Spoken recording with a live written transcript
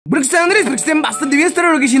están, Andrés? Porque estén bastante bien. Estaré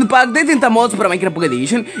haciendo pack de 30 mods para Minecraft Pocket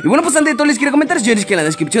Edition. Y bueno, pues antes de todo les quiero comentar, señores, que en la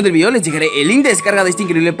descripción del video les dejaré el link de descarga de este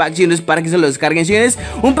increíble pack, señores, para que se lo descarguen, señores.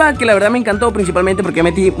 Un pack que la verdad me encantó, principalmente porque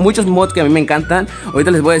metí muchos mods que a mí me encantan.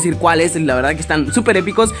 Ahorita les voy a decir cuáles, la verdad que están súper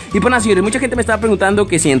épicos. Y pues nada, señores, mucha gente me estaba preguntando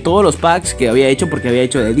que si en todos los packs que había hecho, porque había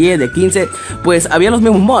hecho de 10, de 15, pues había los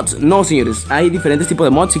mismos mods. No, señores, hay diferentes tipos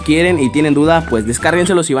de mods. Si quieren y tienen duda, pues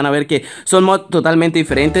descárguenselos y van a ver que son mods totalmente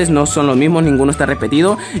diferentes, no son los mismos, ninguno está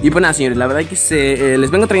repetido. Y pues nada, señores, la verdad que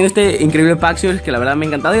les vengo trayendo este increíble pack, señores, que la verdad me ha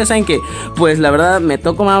encantado. Ya saben que pues la verdad me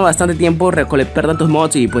tocó bastante tiempo recolectar tantos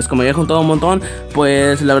mods, y pues como ya he juntado un montón,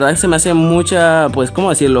 pues la verdad que se me hace mucha, pues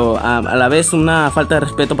cómo decirlo, a la vez una falta de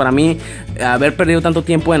respeto para mí haber perdido tanto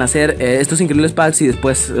tiempo en hacer estos increíbles packs y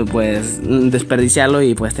después pues desperdiciarlo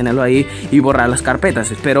y pues tenerlo ahí y borrar las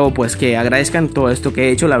carpetas. Espero pues que agradezcan todo esto que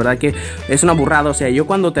he hecho. La verdad que es una burrada. O sea, yo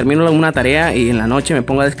cuando termino una tarea y en la noche me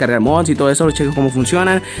pongo a descargar mods y todo eso, lo checo cómo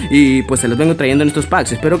funcionan y pues se los vengo trayendo en estos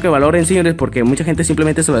packs. Espero que valoren, señores, porque mucha gente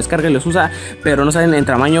simplemente se lo descarga y los usa, pero no saben el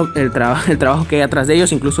tamaño, el trabajo que hay atrás de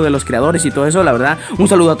ellos, incluso de los creadores y todo eso. La verdad, un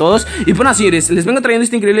saludo a todos. Y bueno, señores, les vengo trayendo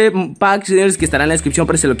este increíble pack, señores, que estará en la descripción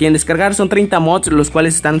para si lo quieren descargar. Son 30 mods, los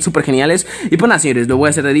cuales están súper geniales. Y pues nada, señores, lo voy a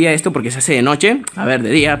hacer de día esto porque se hace de noche. A ver, de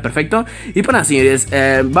día, perfecto. Y pues nada, señores,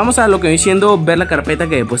 vamos a lo que viene siendo ver la carpeta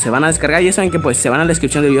que pues se van a descargar. Ya saben que pues se van a la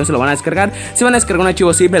descripción del video, se lo van a descargar. Se van a descargar un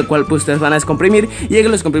archivo zip, el cual pues ustedes van a descomprimir, y ya que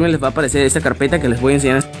lo descomprimen les va a aparecer esta carpeta que les voy a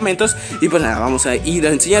enseñar en estos momentos. Y pues nada, vamos a ir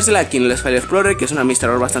a enseñársela aquí en el File Explorer, que es un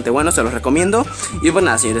administrador bastante bueno, se los recomiendo. Y pues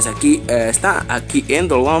nada, señores, aquí está, aquí en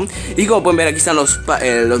Dolgom. Y como pueden ver, aquí están los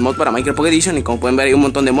mods para Minecraft Pocket Edition. Y como pueden ver, hay un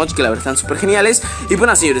montón de mods que la verdad están súper geniales. Y pues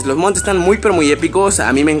nada, señores, los mods están muy pero muy épicos.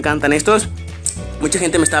 A mí me encantan estos. Mucha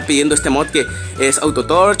gente me estaba pidiendo este mod que es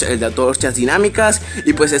Autotorch, el de antorchas dinámicas.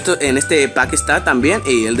 Y pues esto en este pack está también.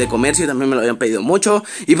 Y el de comercio también me lo habían pedido mucho.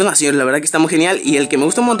 Y pues nada, señores, la verdad que está muy genial. Y el que me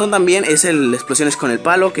gusta un montón también es el explosiones con el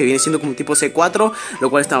palo, que viene siendo como tipo C4, lo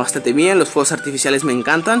cual está bastante bien. Los fuegos artificiales me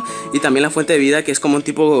encantan. Y también la fuente de vida, que es como un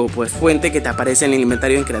tipo pues fuente que te aparece en el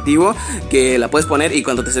inventario en creativo, que la puedes poner y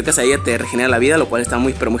cuando te acercas a ella te regenera la vida, lo cual está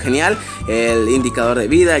muy pero muy genial. El indicador de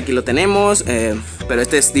vida, aquí lo tenemos. Pero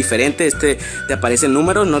este es diferente, este te aparecen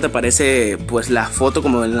números, no te aparece pues la foto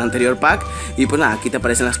como en el anterior pack. Y pues nada, aquí te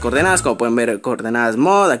aparecen las coordenadas, como pueden ver, coordenadas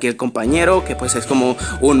mod. Aquí el compañero, que pues es como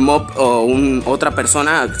un mob o otra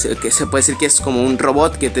persona, que se puede decir que es como un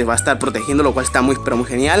robot que te va a estar protegiendo, lo cual está muy pero muy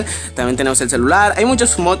genial. También tenemos el celular. Hay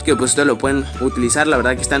muchos mods que pues ustedes lo pueden utilizar, la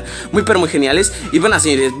verdad que están muy pero muy geniales. Y bueno,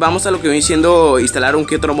 señores, vamos a lo que viene siendo instalar un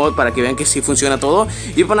que otro mod para que vean que sí funciona todo.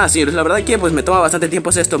 Y bueno, señores, la verdad que pues me toma bastante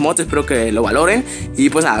tiempo hacer estos mods, espero que lo valoren.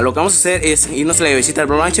 Y pues nada, lo que vamos a hacer es irnos a la visita al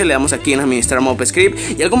Bro Launcher, le damos aquí en administrar mob script.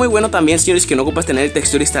 Y algo muy bueno también, señores, que no ocupas tener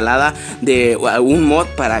textura instalada de un mod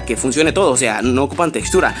para que funcione todo. O sea, no ocupan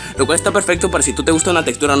textura, lo cual está perfecto para si tú te gusta una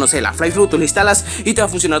textura, no sé, la Flyfruit, tú la instalas y te va a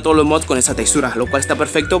funcionar todos los mods con esa textura, lo cual está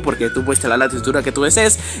perfecto porque tú puedes instalar la textura que tú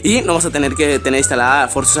desees y no vas a tener que tener instalada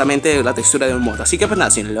forzosamente la textura de un mod. Así que pues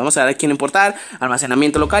nada, señores, le vamos a dar aquí en importar,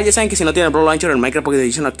 almacenamiento local. Ya saben que si no tienen el Bro Launcher, el Minecraft Pocket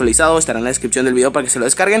Edition actualizado estará en la descripción del video para que se lo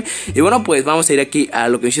descarguen. Y bueno, pues vamos a ir aquí a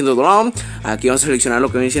lo que viene siendo Drone. Aquí vamos a seleccionar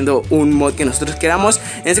lo que viene siendo un mod que nosotros queramos.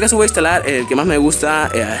 En este caso voy a instalar el que más me gusta.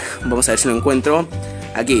 Vamos a ver si lo encuentro.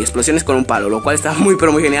 Aquí, explosiones con un palo, lo cual está muy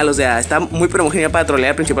pero muy genial. O sea, está muy pero muy genial para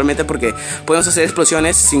trolear, principalmente porque podemos hacer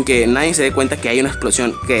explosiones sin que nadie se dé cuenta que hay una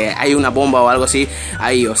explosión, que hay una bomba o algo así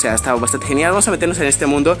ahí. O sea, está bastante genial. Vamos a meternos en este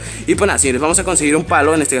mundo. Y pues nada, señores, vamos a conseguir un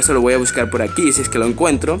palo. En este caso lo voy a buscar por aquí, si es que lo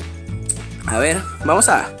encuentro. A ver, vamos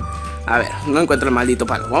a ver, no encuentro el maldito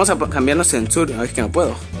palo. Vamos a cambiarnos en sur. Es que no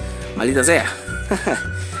puedo, maldita sea.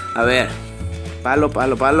 A ver, palo.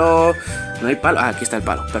 No hay palo. Ah, aquí está el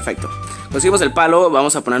palo, perfecto. Conseguimos el palo,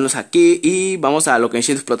 vamos a ponernos aquí y vamos a lo que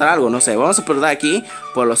necesito explotar algo, no sé, vamos a explotar aquí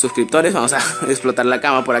por los suscriptores, vamos a explotar la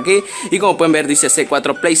cama por aquí. Y como pueden ver dice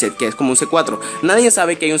C4 playset, que es como un C4. Nadie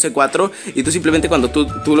sabe que hay un C4 y tú simplemente cuando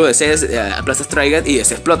tú lo desees aplastas Try y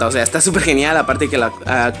se explota. O sea, está súper genial, aparte que la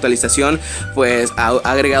actualización pues ha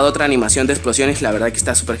agregado otra animación de explosiones, la verdad que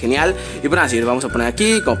está súper genial. Y bueno, así vamos a poner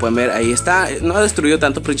aquí, como pueden ver ahí está. No destruyó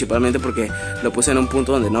tanto, principalmente porque lo puse en un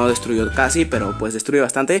punto donde no destruyó casi, pero pues destruyó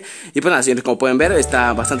bastante. Y pues nada, como pueden ver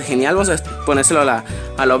está bastante genial. Vamos a ponérselo a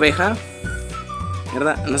la oveja.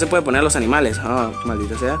 ¿Verdad? No se puede poner a los animales. Oh,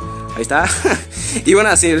 maldita sea. Ahí está. Y bueno,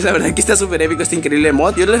 así la verdad que está súper épico este increíble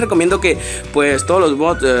mod. Yo les recomiendo que pues todos los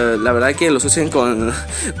mods, la verdad que los usen con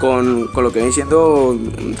lo que viene siendo,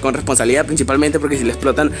 con responsabilidad principalmente, porque si le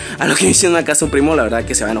explotan a lo que viene siendo una casa un primo, la verdad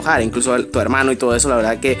que se va a enojar. Incluso a tu hermano y todo eso, la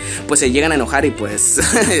verdad que pues se llegan a enojar y pues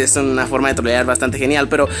es una forma de trolear bastante genial.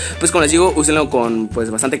 Pero pues como les digo, úsenlo con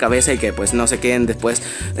pues bastante cabeza y que pues no se queden después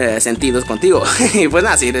sentidos contigo. Y pues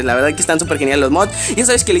nada, sí, la verdad que están súper geniales los mods. Ya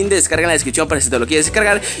sabes que el link de descarga en la descripción para si te lo quieres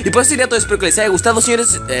descargar. Y pues sería todo, espero que les haya gustado,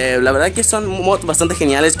 señores. La verdad que son mods bastante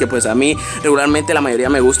geniales que pues a mí regularmente la mayoría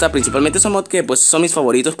me gusta. Principalmente son mods que pues son mis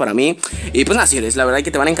favoritos para mí. Y pues nada, señores, la verdad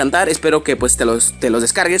que te van a encantar. Espero que pues te los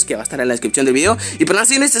descargues, que va a estar en la descripción del video. Y pues nada,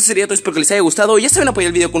 señores, este sería todo, espero que les haya gustado. Ya saben, apoyar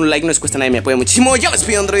el video con un like, no les cuesta nada y me apoya muchísimo. Yo me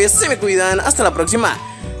despido, androides, se me cuidan, hasta la próxima.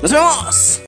 ¡Nos vemos!